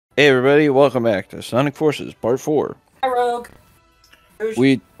Hey everybody, welcome back to Sonic Forces Part 4. Hi, Rogue.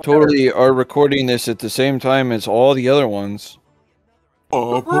 We totally are recording this at the same time as all the other ones.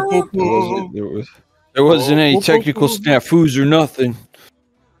 There wasn't any technical snafus or nothing.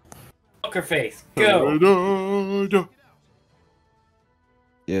 Poker face, go.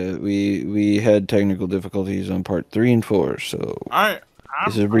 Yeah, we had technical difficulties on Part 3 and 4, so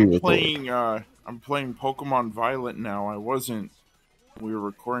this is a I'm re-record. playing Pokemon Violet now. I wasn't. We were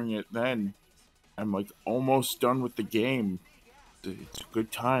recording it then. I'm like almost done with the game. It's a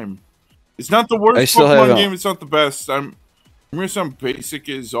good time. It's not the worst I still Pokemon haven't- game. It's not the best. I'm gonna sound basic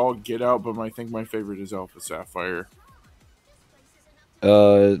as all get out, but I think my favorite is Alpha Sapphire.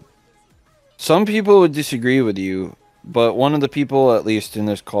 Some people would disagree with you, but one of the people, at least in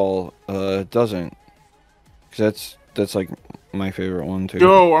this call, doesn't. Because that's like my favorite one too.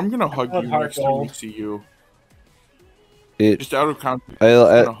 Yo, I'm gonna hug you next time we see you. Just out of context,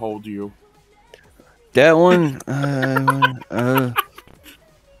 I'm gonna hold you. That one,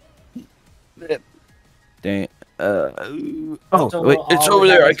 dang. Oh wait, it's over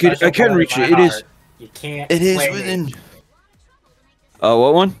there. I can reach it. It is. You can't. It is within.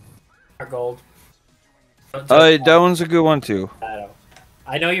 What one? Gold. That one's a good one too.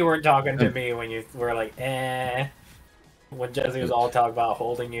 I know you weren't talking to me when you were like, when Jesse was all talking about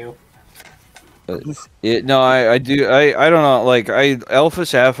holding you. No, I do. I don't know. Like Alpha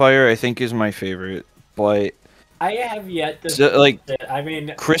Sapphire, I think is my favorite, but I have yet to. So, like, I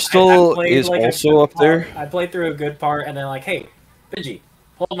mean, Crystal I is like also up there. I played through a good part, and then like, hey, Pidgey,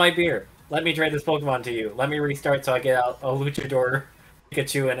 hold my beer. Let me trade this Pokemon to you. Let me restart so I get out a Luchador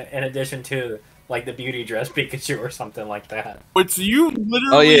Pikachu in addition to like the beauty dress Pikachu or something like that. Wait, so you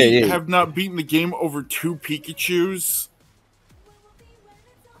literally have not beaten the game over 2 Pikachus?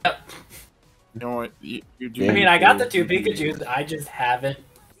 Yep. You know what? You do. I mean, I got the 2 Pikachus. I just haven't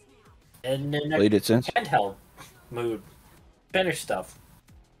Played it since handheld mood. Finished stuff.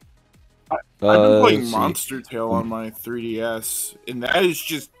 I've been playing Monster Tail on my 3DS, and that is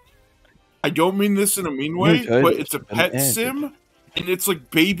just. I don't mean this in a mean way, but it's a pet sim, and it's like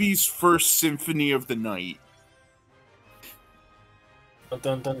baby's first symphony of the night.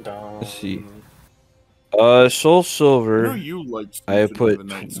 Dun, dun, dun. Let's see. Soul Silver. I know you liked Symphony of the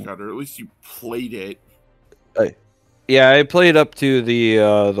Night, Scott, or at least you played it. Yeah, I played up to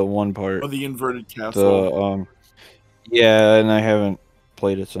the one part. Oh, the inverted castle. Yeah, and I haven't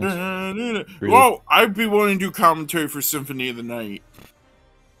played it since. Really. Whoa, I'd be willing to do commentary for Symphony of the Night.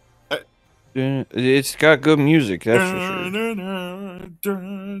 It's got good music, that's for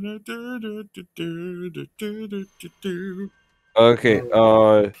sure. Okay,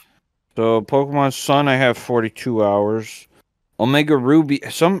 so Pokemon Sun, I have 42 hours. Omega Ruby,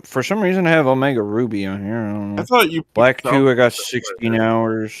 for some reason I have Omega Ruby on here. I don't know. I thought you Black 2, I got 16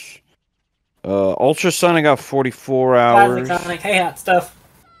 hours. Ultra Sun, I got 44 hours. Hey, hot stuff.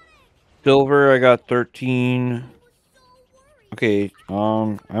 Silver, I got 13. Okay,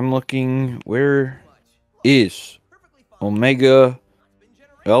 I'm looking. Where is Omega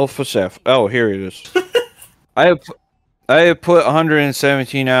Alpha Sapphire? Oh, here it is. I have put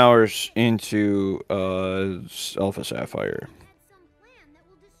 117 hours into Alpha Sapphire.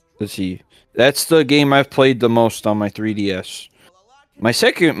 Let's see. That's the game I've played the most on my 3DS. My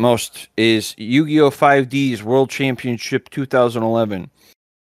second most is Yu-Gi-Oh! 5D's World Championship 2011.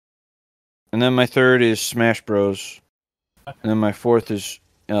 And then my third is Smash Bros. And then my fourth is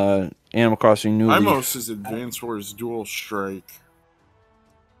Animal Crossing New Leaf. My most is Advance Wars Dual Strike.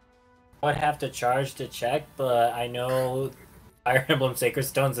 I would have to charge to check, but I know Fire Emblem Sacred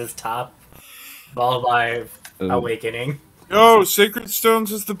Stones is top, followed by Awakening. Yo, Sacred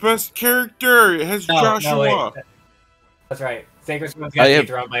Stones is the best character. It has Joshua. No, wait. That's right. Sacred Stones got me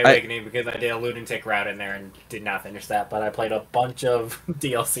throughout my Awakening because I did a lunatic route in there and did not finish that, but I played a bunch of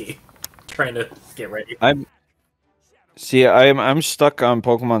DLC trying to get ready. I'm stuck on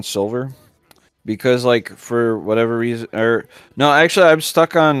Pokemon Silver because, like, for whatever reason, or no, actually, I'm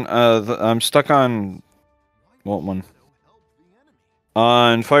stuck on what one?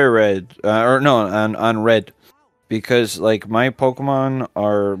 On Fire Red, or no, on Red, because like my Pokemon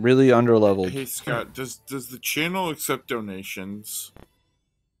are really underleveled. Hey Scott, does the channel accept donations?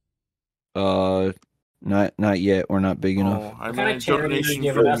 Not yet. We're not big enough. I mean, a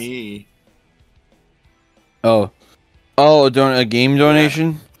donation for me. Oh, a game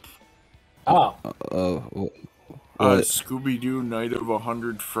donation? Oh. Scooby-Doo Night of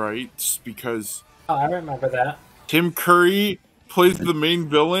 100 Frights, because... Oh, I remember that. Tim Curry plays the main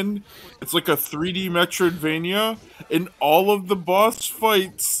villain. It's like a 3D Metroidvania, and all of the boss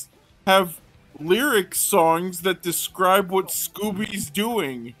fights have lyric songs that describe what Scooby's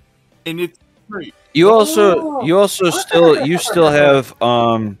doing, and it's great. You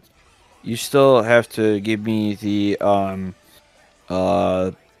still have to give me the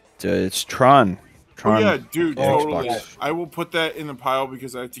it's Tron. Oh yeah, dude, totally. Xbox. I will put that in the pile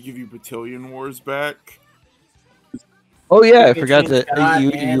because I have to give you Battalion Wars back. Oh yeah, I forgot that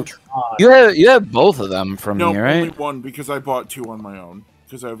you have both of them from me, right? Only one because I bought 2 on my own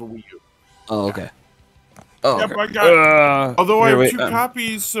because I have a Wii U. Oh okay. Oh, yep, okay. I got. Although here, I have 2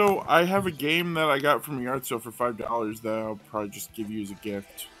 copies, so I have a game that I got from yard sale for $5 that I'll probably just give you as a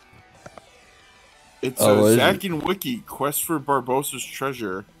gift. It's Zack and Wiki Quest for Barbossa's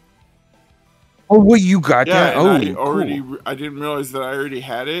Treasure. Oh, well, you got that? And Oh, cool. I didn't realize that I already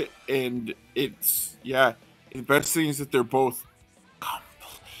had it, and it's the best thing is that they're both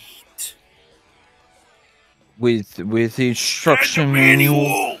complete with the instruction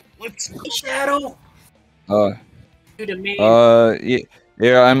manual. Let's go. Shadow.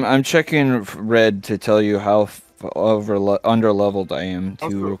 Yeah. I'm checking red to tell you how under leveled I am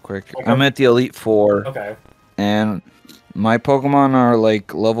too, real quick. Okay. I'm at the Elite 4. Okay. And my Pokemon are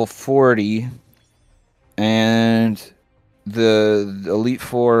like level 40. And the Elite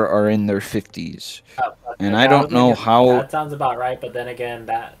 4 are in their 50s. And I don't know how... That sounds about right, but then again,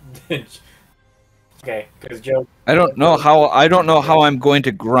 that... okay, because Joe... I don't know how I'm going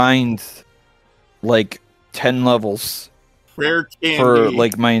to grind, like, 10 levels Rare candy. For,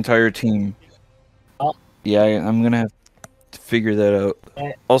 like, my entire team. Oh. Yeah, I'm going to have to figure that out.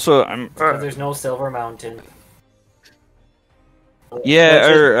 Also, because there's no Silver Mountain.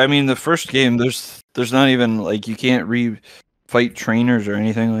 Yeah, I mean, the first game, there's not even, like, you can't fight trainers or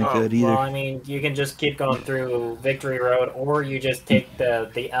anything like that either. Well, I mean, you can just keep going through Victory Road, or you just take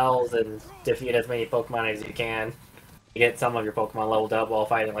the L's and defeat as many Pokemon as you can. You get some of your Pokemon leveled up while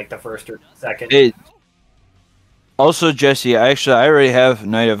fighting, like, the first or second. Also, Jesse, I already have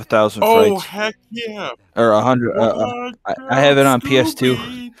Night of 1,000 Frights. Oh, heck yeah. Or 100. I have it on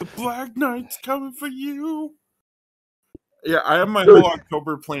PS2. The Black Knight's coming for you. Yeah, I have my whole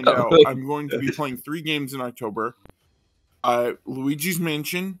October planned out. I'm going to be playing 3 games in October. Luigi's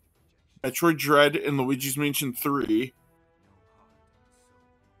Mansion, Metroid Dread, and Luigi's Mansion 3.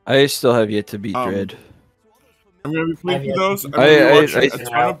 I still have yet to beat Dread. I'm going to be playing through those. I'm going to be watching a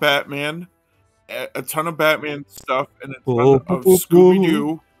ton of Batman, a ton of Batman stuff, and a ton of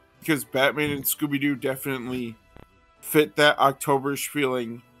Scooby-Doo, because Batman and Scooby-Doo definitely fit that October-ish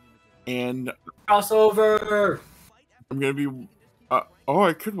feeling. And crossover! I'm gonna be.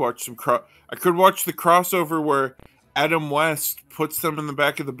 I could watch some. I could watch the crossover where Adam West puts them in the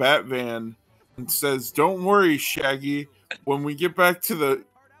back of the Bat van and says, "Don't worry, Shaggy. When we get back to the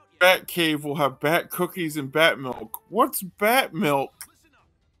Bat Cave, we'll have Bat cookies and Bat milk." What's Bat milk?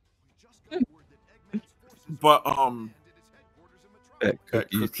 But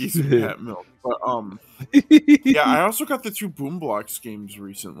Bat cookies and Bat milk. But yeah, I also got the 2 Boomblocks games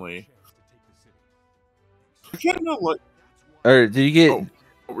recently. I can't know what. Did you get? Oh,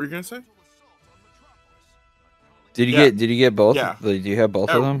 what were you gonna say? Did you get both? Yeah. Do you have both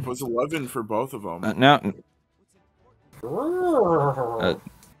of them? It was 11 for both of them. No.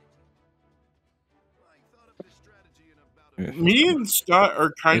 Me and Scott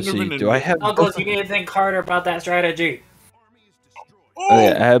are kind of in. Do I have? Uncles, you need to think harder about that strategy. Oh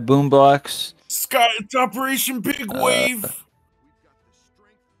yeah, I have Boomblocks. Scott, it's Operation Big Wave.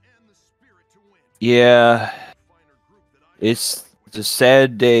 Yeah, it's a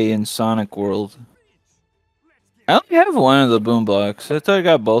sad day in Sonic World. I only have one of the Boomblocks. I thought I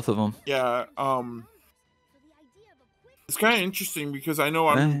got both of them. Yeah, it's kind of interesting because I know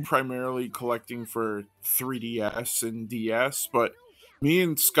I'm primarily collecting for 3DS and DS, but me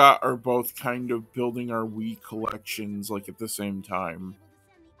and Scott are both kind of building our Wii collections like at the same time.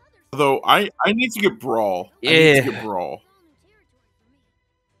 Although I need to get Brawl. Yeah. I need to get Brawl.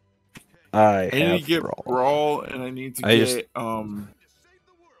 I need to get Brawl, and I need to get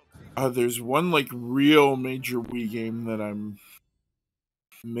there's one like real major Wii game that I'm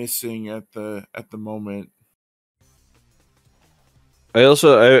missing at the moment.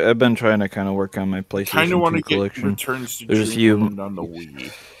 I've been trying to kind of work on my PlayStation 2 collection. Kind of want to get Returns to Dreamland on the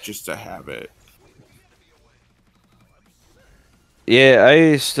Wii just to have it. Yeah,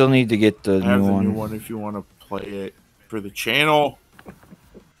 I still need to get the new one if you want to play it for the channel.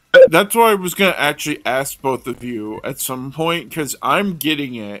 That's why I was going to actually ask both of you at some point, because I'm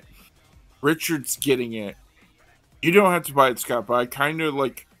getting it. Richard's getting it. You don't have to buy it, Scott, but I kind of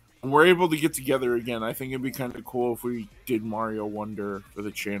like, when we're able to get together again, I think it'd be kind of cool if we did Mario Wonder for the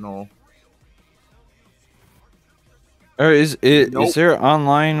channel. Or is there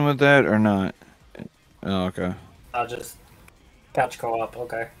online with that or not? Oh, okay. I'll just couch co-op.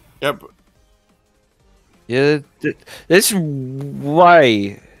 Okay. Yep. Yeah, that's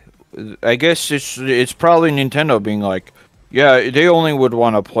why. I guess it's probably Nintendo being like, yeah, they only would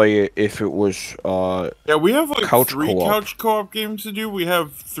want to play it if it was Yeah, we have like couch 3 co-op. couch co-op games to do. We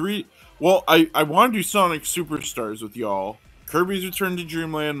have 3. Well, I want to do Sonic Superstars with y'all. Kirby's Return to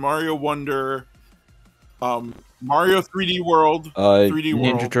Dreamland, Mario Wonder, Mario 3D World, 3D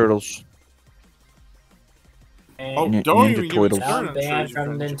Ninja World. Turtles. Oh, And don't Ninja even get me Turtles. started I'm on banned Shredder's from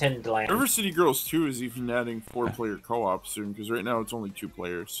Revenge. Nintendo Land. River City Girls 2 is even adding 4-player co-op soon, because right now it's only 2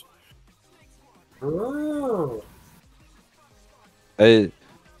 players. Ooh. Yeah,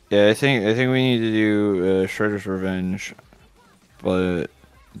 I think we need to do Shredder's Revenge, but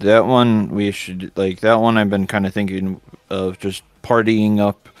that one we should that one I've been kind of thinking of just partying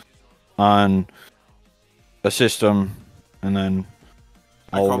up on a system, and then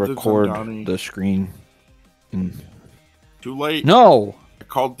I'll record the screen. Too late. No. I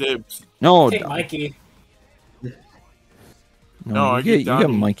called dibs. No. Take Mikey. No, I get Donnie. You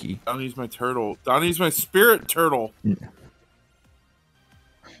get Mikey. Donnie's my turtle. Donnie's my spirit turtle.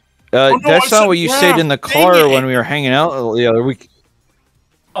 No, that's not what you said in the car when we were hanging out the other week.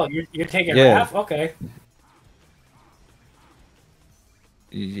 Oh, you're taking Raph? Okay.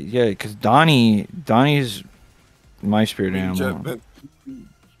 Yeah, because Donnie's my spirit animal.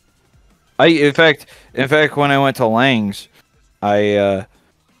 In fact, when I went to Lang's, I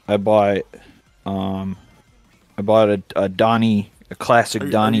bought a Donnie, a classic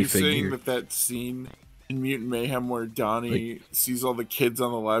Donnie figure. Are you saying that scene in Mutant Mayhem where Donnie sees all the kids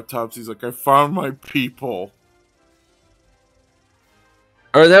on the laptops, he's like, I found my people.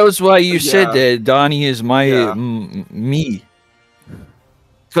 Or that was why you said that Donnie is my me.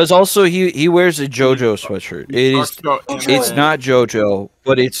 Because also he wears a JoJo sweatshirt. It's not JoJo,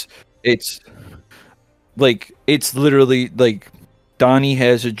 but it's literally like Donnie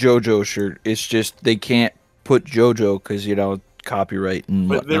has a JoJo shirt. It's just they can't put JoJo because copyright and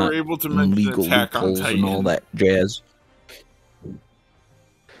but they were able to mention legal Attack on loopholes Titan and all that jazz.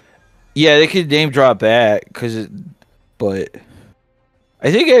 Yeah, they could name drop that but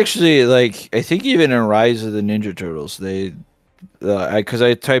I think actually I think even in Rise of the Ninja Turtles because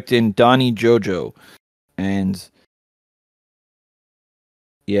I typed in Donnie JoJo, and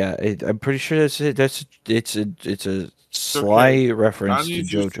yeah, I'm pretty sure that's it. It's a sly reference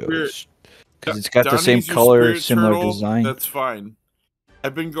Donnie's to JoJo because it's got Donnie's the same color, similar turtle, design. That's fine.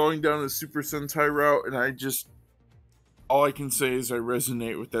 I've been going down the Super Sentai route, and all I can say is I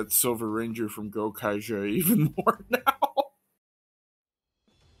resonate with that Silver Ranger from Gokaiger even more now.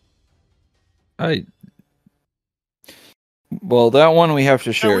 Well, that one we have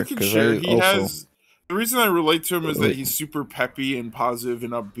to share. We can share. The reason I relate to him is that he's super peppy and positive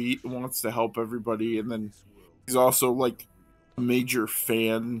and upbeat and wants to help everybody, and then he's also like a major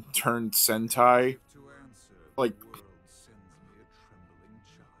fan turned Sentai.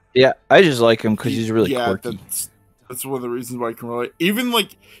 Yeah, I just like him because he's really quirky. That's one of the reasons why I can relate. Even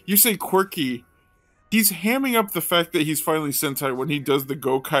you say quirky, he's hamming up the fact that he's finally Sentai when he does the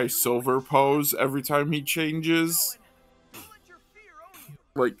Gokai Silver pose every time he changes.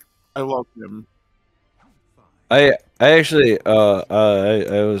 I love him. I actually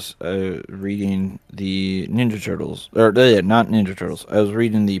I was reading the Ninja Turtles not Ninja Turtles. I was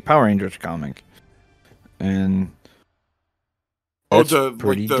reading the Power Rangers comic, and that's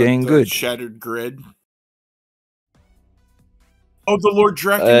pretty dang good. Shattered Grid. Oh, the Lord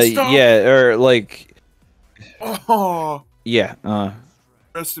Draken stuff. Yeah, or Oh yeah.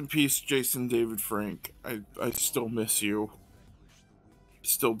 Rest in peace, Jason David Frank. I still miss you.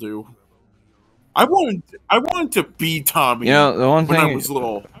 Still do. I wanted to be Tommy. The one thing when I was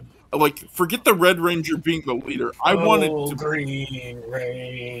little, forget the Red Ranger being the leader. I wanted to Green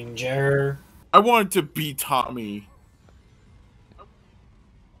Ranger. I wanted to be Tommy.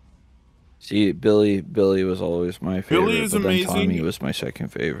 See, Billy was always my favorite. Billy is but amazing. Then Tommy was my second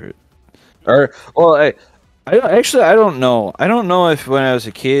favorite. I don't know. I don't know if when I was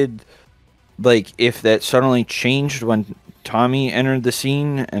a kid, if that suddenly changed when Tommy entered the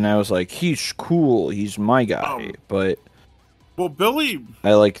scene, and I was like, he's cool, he's my guy. But Billy,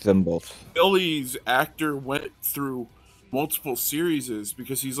 I like them both. Billy's actor went through multiple series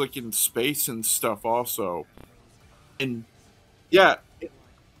because he's in space and stuff also, and yeah.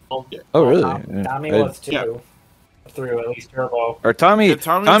 Oh really? Tommy was too. Through at least Turbo. Or Tommy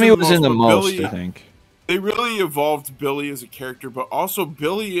was in the most, I think. They really evolved Billy as a character, but also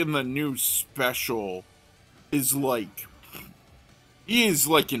Billy in the new special is he is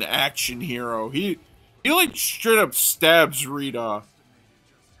an action hero. He straight up stabs Rita.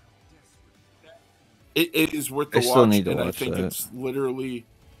 it is worth the I still watch, need to and I watch think that. it's literally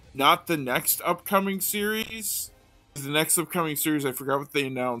not the next upcoming series. The next upcoming series, I forgot what they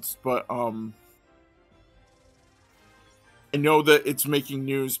announced, but I know that it's making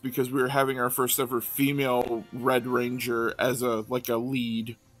news because we were having our first ever female Red Ranger as a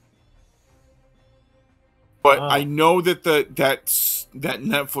lead. But I know that that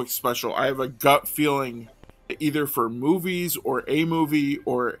Netflix special, I have a gut feeling either for movies or a movie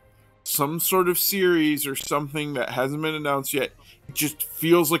or some sort of series or something that hasn't been announced yet, it just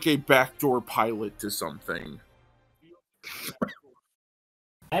feels like a backdoor pilot to something.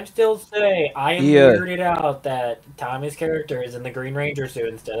 I'd still say I am weirded out that Tommy's character is in the Green Ranger suit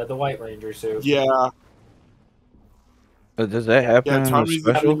instead of the White Ranger suit. Yeah. Does that happen? Yeah, in Tommy's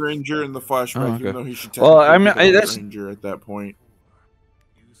the the Green Ranger in the flashback, okay. even though he should technically be the White Ranger at that point.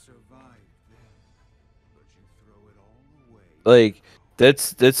 Like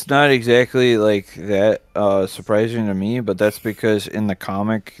that's not exactly like that surprising to me, but that's because in the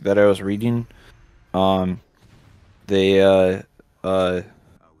comic that I was reading, they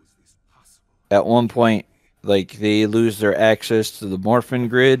at one point, like, they lose their access to the Morphin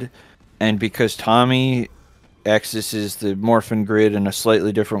Grid, and because Tommy accesses the Morphin Grid in a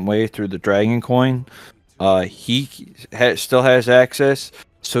slightly different way through the Dragon Coin, he still has access,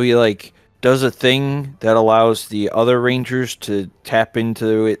 so he, like, does a thing that allows the other Rangers to tap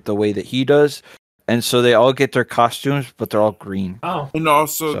into it the way that he does, and so they all get their costumes, but they're all green. Oh. And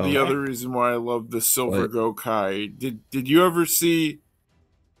also, the other reason why I love the Silver Gokai, did you ever see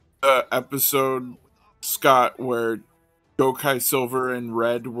the episode, Scott, where Gokai Silver and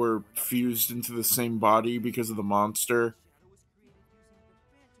Red were fused into the same body because of the monster?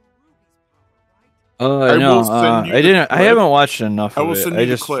 No, I didn't. I haven't watched enough of it. I will send you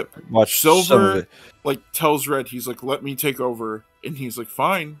the clip. Watched Silver, some of it. like, tells Red, he's like, "Let me take over," and he's like,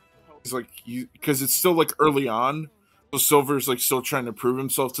 "Fine." He's like, because it's still like early on, so Silver's like still trying to prove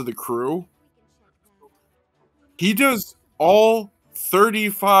himself to the crew. He does all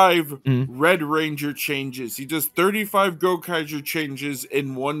 35 Red Ranger changes. He does 35 Gokaiger changes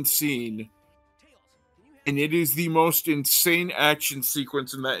in one scene. And it is the most insane action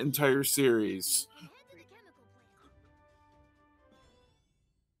sequence in that entire series.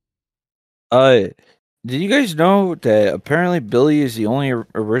 Did you guys know that apparently Billy is the only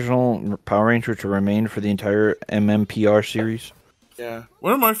original Power Ranger to remain for the entire MMPR series? Yeah.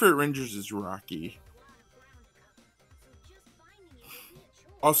 One of my favorite Rangers is Rocky.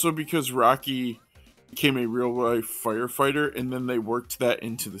 Also because Rocky became a real-life firefighter, and then they worked that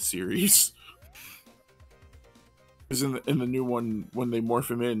into the series. Because in the new one, when they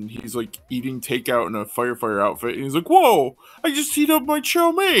morph him in, he's like eating takeout in a firefighter outfit, and he's like, "Whoa! I just heat up my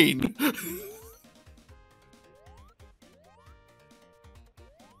chow mein."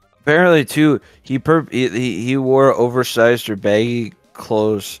 Apparently, too, he wore oversized or baggy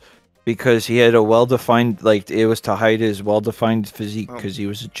clothes because he had a well-defined, like, it was to hide his well-defined physique because he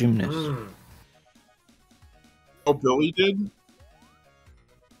was a gymnast. Oh, Billy did?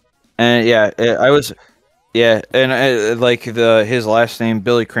 And yeah, and like his last name,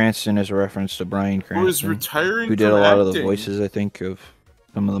 Billy Cranston, is a reference to Bryan Cranston, who is retiring who did from a lot acting. of the voices, I think, of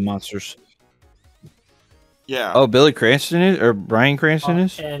some of the monsters. Yeah. Oh, Billy Cranston is, or Bryan Cranston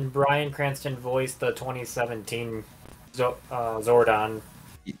is? And Bryan Cranston voiced the 2017 Zordon,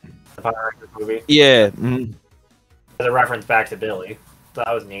 the Power Rangers movie. Yeah. As a reference back to Billy. So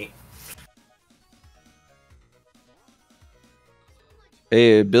that was neat.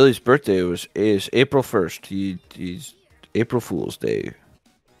 Hey, Billy's birthday is April 1st. He's April Fool's Day.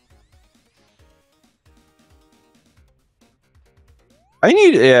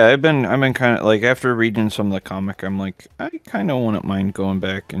 I've been kind of like, after reading some of the comic, I'm like, I kind of wouldn't mind going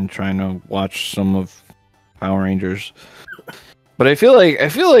back and trying to watch some of Power Rangers. But I feel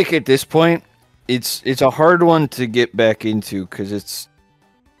like at this point, it's a hard one to get back into because it's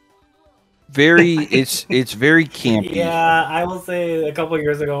very very campy. Yeah, I will say a couple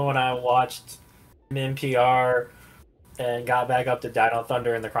years ago when I watched MMPR and got back up to Dino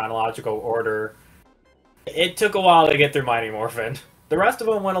Thunder in the chronological order, it took a while to get through Mighty Morphin. The rest of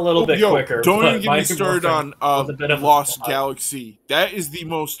them went a little bit quicker. Don't even get me started on Lost Galaxy. That is the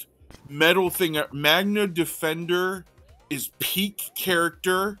most metal thing. Magna Defender is peak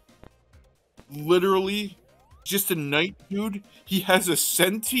character. Literally, just a knight dude. He has a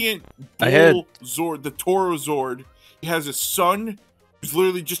sentient bull Zord, the Toro Zord. He has a son who's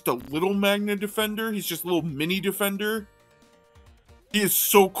literally just a little Magna Defender. He's just a little mini Defender. He is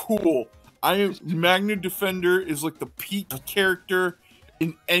so cool. Magna Defender is like the peak character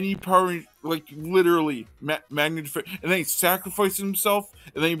in any Power Ranger. like literally magnified, and then he sacrifices himself,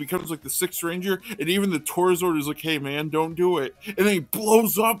 and then he becomes like the Sixth Ranger, and even the Torzord is like, "Hey man, don't do it," and then he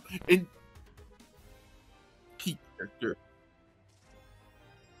blows up and key character.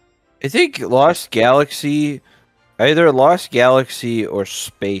 I think Lost Galaxy, either Lost Galaxy or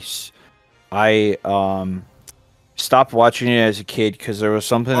Space. I stopped watching it as a kid because there was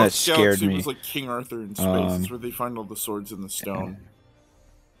something that scared Galaxy me. Was like King Arthur in space. It's where they find all the swords in the stone.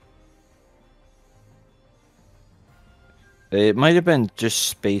 It might have been just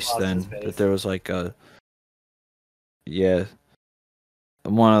Space then. That there was like a, yeah,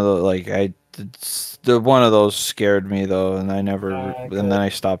 one of the like the one of those scared me though, and I never, and then I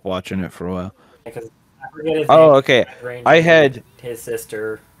stopped watching it for a while. Because I forget his oh, name. okay. Ranger, I had his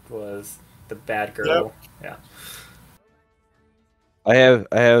sister was the bad girl. Yep. Yeah.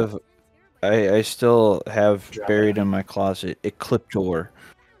 I still have buried in my closet Ecliptor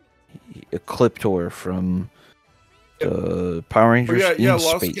from the Power Rangers in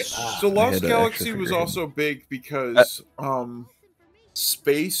space. So Lost Galaxy was also big because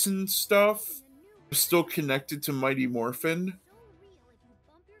space and stuff was still connected to Mighty Morphin.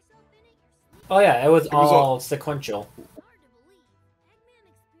 Oh yeah, it was all sequential.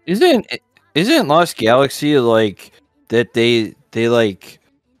 Isn't Lost Galaxy like that they're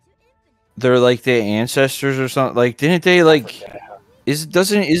like the ancestors or something? Like didn't they like isn't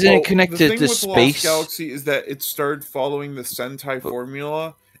it connected to space? The thing with Lost Galaxy is that it started following the Sentai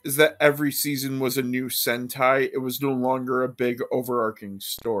formula. Is that every season was a new Sentai? It was no longer a big overarching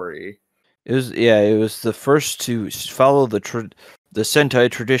story. It was the first to follow the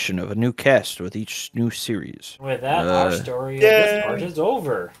Sentai tradition of a new cast with each new series. With that, our story of this part is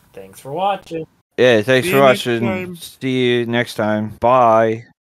over. Thanks for watching. Yeah, thanks for watching. See you next time. Bye.